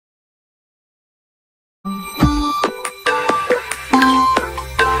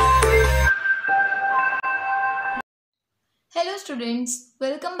students,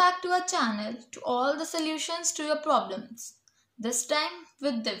 welcome back to our channel to all the solutions to your problems. This time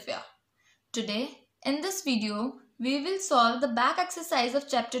with Divya. Today in this video, we will solve the back exercise of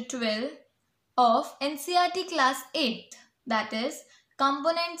chapter 12 of NCERT class 8, that is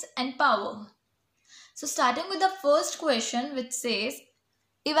Components and Power. So starting with the first question which says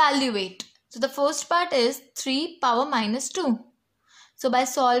evaluate. So the first part is 3 power minus 2. So by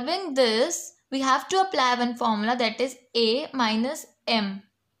solving this, we have to apply one formula, that is a minus m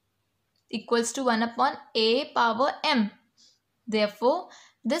equals to 1 upon a power m. Therefore,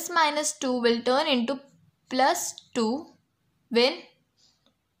 this minus 2 will turn into plus 2 when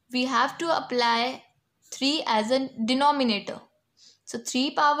we have to apply 3 as a denominator. So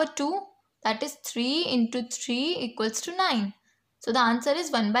 3 power 2, that is 3 into 3 equals to 9. So the answer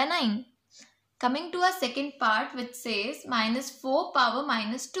is 1 by 9. Coming to our second part which says minus 4 power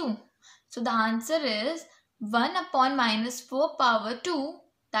minus 2. So the answer is 1 upon minus 4 power 2,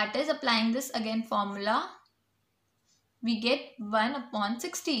 that is applying this again formula, we get 1 upon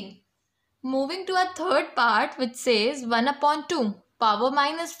 16. Moving to our third part which says 1 upon 2 power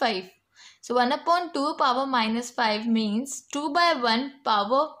minus 5. So 1 upon 2 power minus 5 means 2 by 1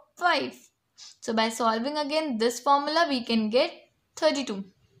 power 5. So by solving again this formula we can get 32.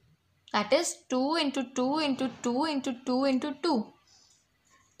 That is 2 into 2 into 2 into 2 into 2.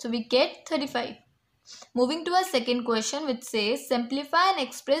 So we get 35. Moving to our second question which says simplify and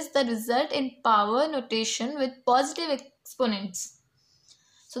express the result in power notation with positive exponents.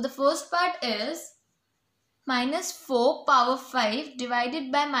 So the first part is minus 4 power 5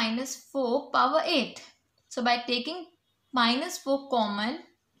 divided by minus 4 power 8. So by taking minus 4 common,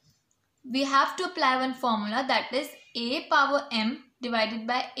 we have to apply one formula, that is a power m divided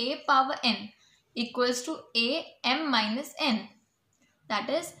by a power n equals to a m minus n. That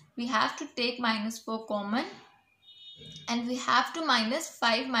is, we have to take minus 4 common and we have to minus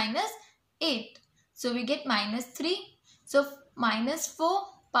 5 minus 8. So we get minus 3. So minus 4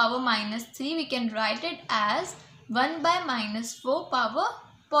 power minus 3 we can write it as 1 by minus 4 power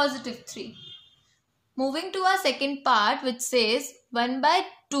positive 3. Moving to our second part which says 1 by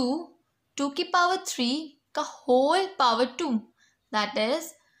 2 की power 3 का whole power 2, that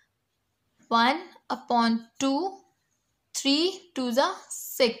is 1 upon 2, 3 to the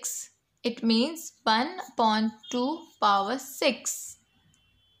 6. It means 1 upon 2 power 6.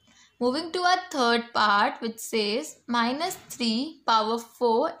 Moving to our third part which says minus 3 power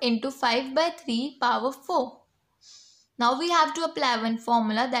 4 into 5 by 3 power 4. Now we have to apply one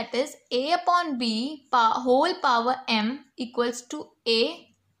formula, that is a upon b whole power m equals to a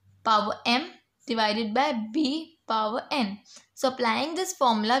power m divided by b power n. So applying this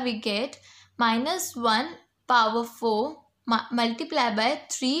formula we get minus 1 power 4 multiplied by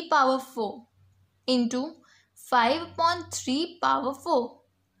 3 power 4 into 5 upon 3 power 4.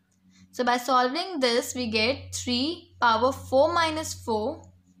 So by solving this we get 3 power 4 minus 4,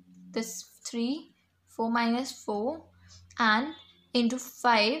 this 3, 4 minus 4 and into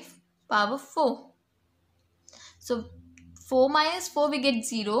 5 power 4. So 4 minus 4 we get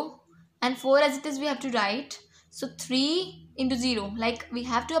 0 and 4 as it is we have to write. So 3 into 0, like we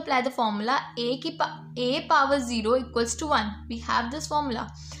have to apply the formula a power 0 equals to 1. We have this formula.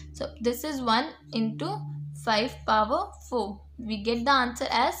 So this is 1 into 5 power 4. We get the answer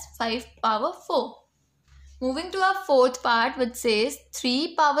as 5 power 4. Moving to our fourth part which says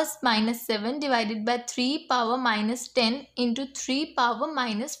 3 power minus 7 divided by 3 power minus 10 into 3 power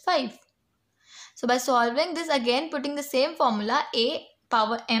minus 5. So by solving this again putting the same formula, a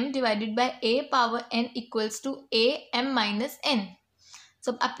power m divided by a power n equals to a m minus n.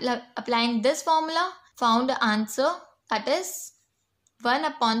 So applying this formula found the answer, that is 1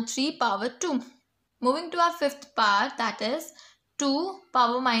 upon 3 power 2. Moving to our fifth part, that is 2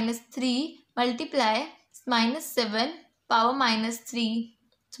 power minus 3 multiply minus 7 power minus 3.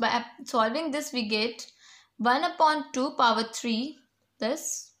 So by solving this we get 1 upon 2 power 3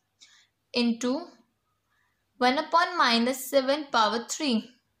 this into 1 upon minus 7 power 3.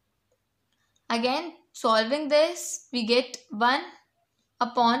 Again solving this we get 1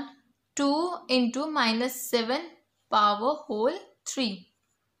 upon 2 into minus 7 power whole 3.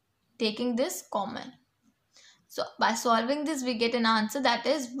 Taking this common. So by solving this we get an answer, that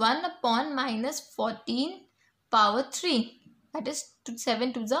is 1 upon minus 14 power 3. That is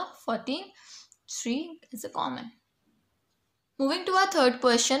 7 to the 14. 3 is a common. Moving to our third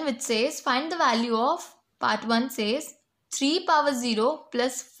question which says find the value of part 1 says 3 power 0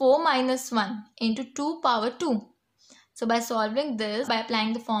 plus 4 minus 1 into 2 power 2. So by solving this, by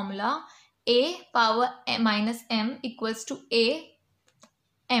applying the formula a power minus m equals to a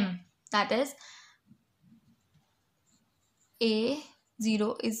m, that is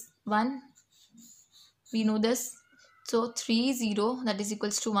A0 is 1. We know this. So 3 0 that is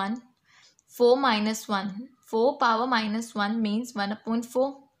equals to 1. 4 minus 1. 4 power minus 1 means 1 upon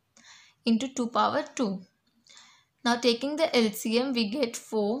 4 into 2 power 2. Now taking the LCM we get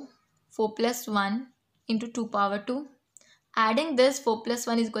 4. 4 plus 1 into 2 power 2. Adding this 4 plus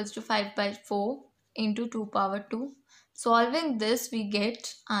 1 is equals to 5 by 4 into 2 power 2. Solving this we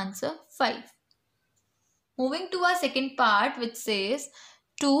get answer 5. Moving to our second part which says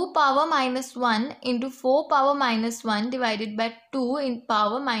 2 power minus 1 into 4 power minus 1 divided by 2 in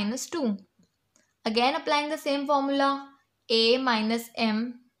power minus 2. Again applying the same formula, a minus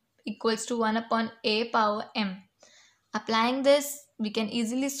m equals to 1 upon a power m. Applying this we can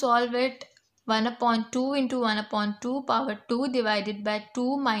easily solve it. 1 upon 2 into 1 upon 2 power 2 divided by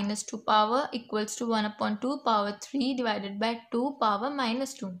 2 minus 2 power equals to 1 upon 2 power 3 divided by 2 power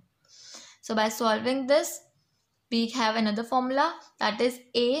minus 2. So by solving this, we have another formula, that is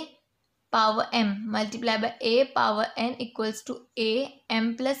a power m multiplied by a power n equals to a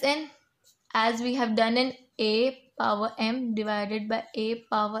m plus n, as we have done in a power m divided by a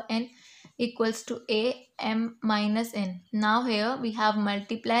power n equals to a m minus n. Now here we have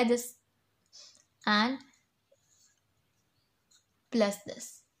multiplied this and plus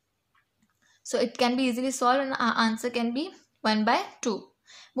this. So it can be easily solved and our answer can be 1 by 2.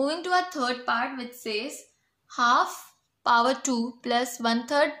 Moving to our third part which says half power 2 plus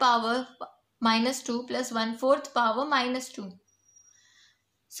 1/3 power minus 2 plus 1/4 power minus 2.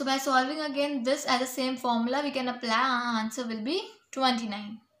 So by solving again this as the same formula we can apply, our answer will be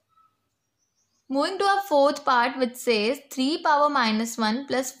 29. Moving to our fourth part which says 3 power minus 1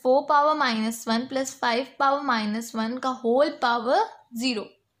 plus 4 power minus 1 plus 5 power minus 1 ka whole power 0.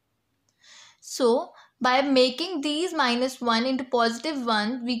 So by making these minus 1 into positive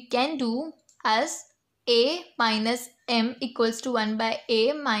 1 we can do as a minus m equals to 1 by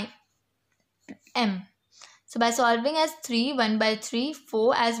a minus m. So by solving as 3, 1 by 3,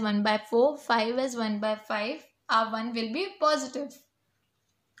 4 as 1 by 4, 5 as 1 by 5, our 1 will be positive.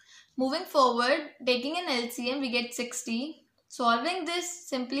 Moving forward, taking an LCM we get 60. Solving this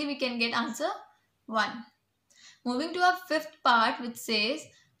simply we can get answer 1. Moving to our fifth part which says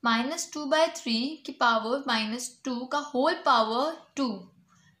minus 2 by 3 ki power minus 2 ka whole power 2.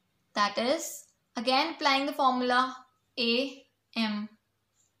 That is again applying the formula a m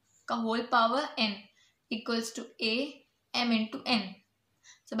ka whole power n equals to a m into n.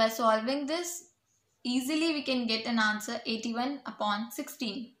 So by solving this easily we can get an answer 81 upon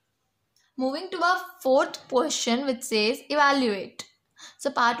 16. Moving to our fourth question which says evaluate.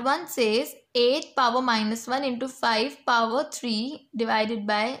 So part 1 says 8 power minus 1 into 5 power 3 divided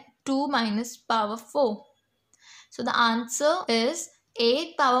by 2 minus power 4. So the answer is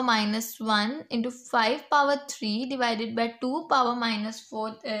 8 power minus 1 into 5 power 3 divided by 2 power minus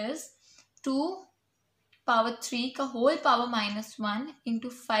 4 is 2 power 3 ka whole power minus 1 into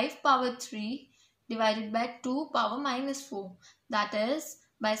 5 power 3 divided by 2 power minus 4. That is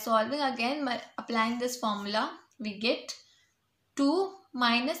by solving again by applying this formula we get 2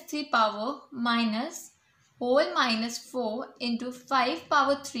 minus 3 power minus whole minus 4 into 5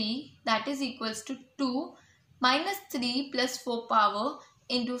 power 3 that is equals to 2 minus 3 plus 4 power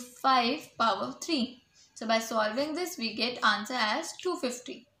into 5 power 3. So by solving this we get answer as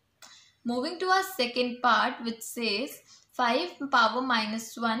 250. Moving to our second part which says 5 power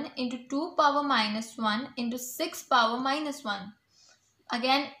minus 1 into 2 power minus 1 into 6 power minus 1.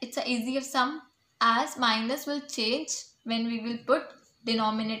 Again it's an easier sum as minus will change when we will put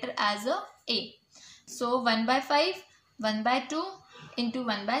denominator as a. So 1 by 5, 1 by 2 into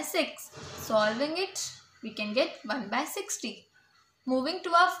 1 by 6. Solving it we can get 1 by 60. Moving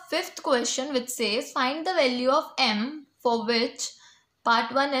to our fifth question which says find the value of m for which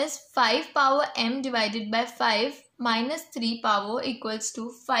part 1 is 5 power m divided by 5 minus 3 power equals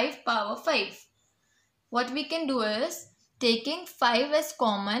to 5 power 5. What we can do is taking 5 as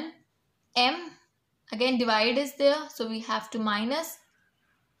common, m again divide is there, so we have to minus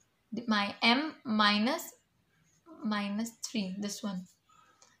my m minus 3, this one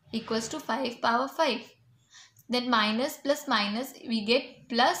equals to 5 power 5. Then minus plus minus we get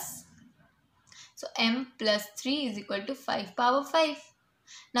plus, so m plus 3 is equal to 5 power 5.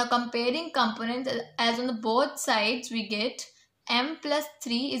 Now comparing components as on the both sides we get m plus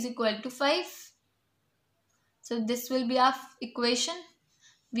 3 is equal to 5. So this will be our equation.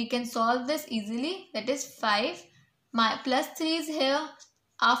 We can solve this easily, that is 5 plus 3 is here.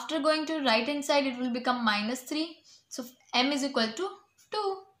 After going to right hand side it will become minus 3. So m is equal to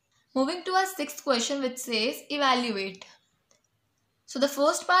 2. Moving to our sixth question which says evaluate. So the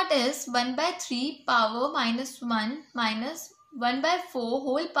first part is 1 by 3 power minus 1 minus 1 by 4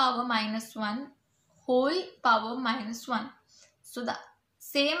 whole power minus 1 whole power minus 1. So the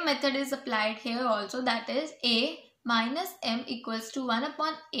same method is applied here also, that is a minus m equals to 1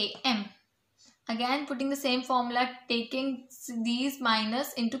 upon am. Again putting the same formula, taking these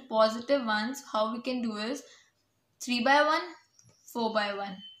minus into positive ones, how we can do is 3 by 1, 4 by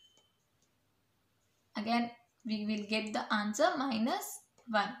 1. Again we will get the answer minus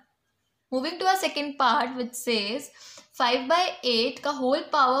 1. Moving to our second part, which says 5 by 8 ka whole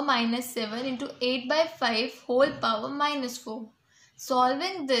power minus 7 into 8 by 5 whole power minus 4.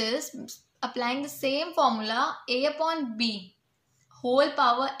 Solving this, applying the same formula, a upon b whole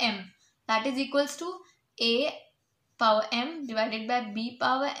power m, that is equals to a power m divided by b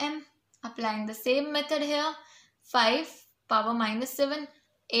power m. Applying the same method here, 5 power minus 7,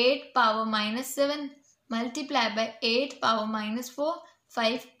 8 power minus 7 multiply by 8 power minus 4,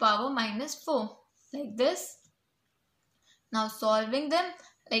 5 power minus 4, like this. Now solving them,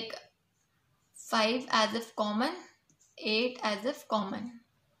 like 5 as if common, 8 as if common.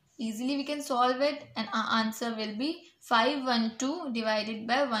 Easily we can solve it, and our answer will be 512 divided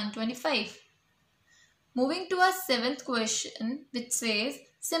by 125. Moving to our seventh question, which says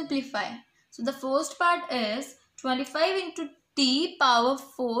simplify. So the first part is 25 into t power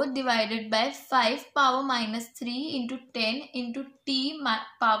 4 divided by 5 power minus 3 into 10 into t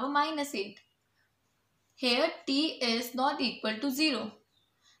power minus 8. Here t is not equal to 0.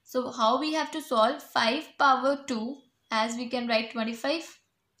 So how we have to solve 5 power 2, as we can write 25,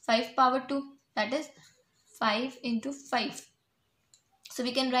 5 power 2, that is 5 into 5. So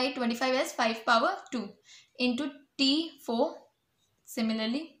we can write 25 as 5 power 2 into t 4,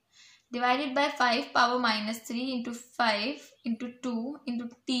 similarly divided by 5 power minus 3 into 5 into 2 into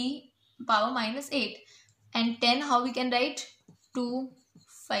t power minus 8, and 10 how we can write 2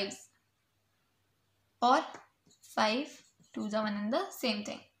 5s, or 5 2s are one and the same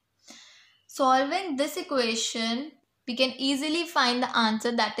thing. Solving this equation, we can easily find the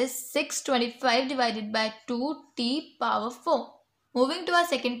answer, that is 625 divided by 2t power 4. Moving to our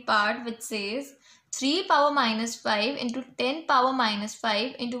second part, which says 3 power minus 5 into 10 power minus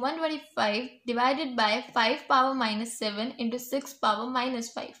 5 into 125 divided by 5 power minus 7 into 6 power minus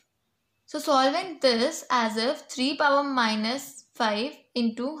 5. So solving this as if 3 power minus 5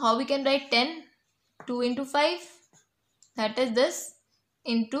 into, how we can write 10, 2 into 5, that is this,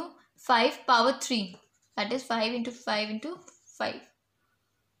 into 5 power 3, that is 5 into 5 into 5.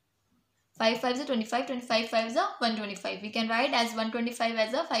 5 5s are 25, 25 5s are 125. We can write as 125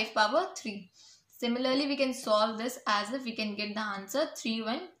 as a 5 power 3. Similarly, we can solve this as if we can get the answer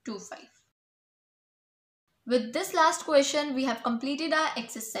 3125. With this last question, we have completed our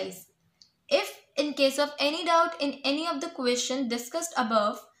exercise. If in case of any doubt in any of the question discussed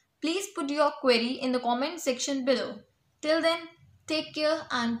above, please put your query in the comment section below. Till then, take care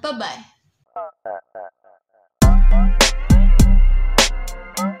and bye-bye.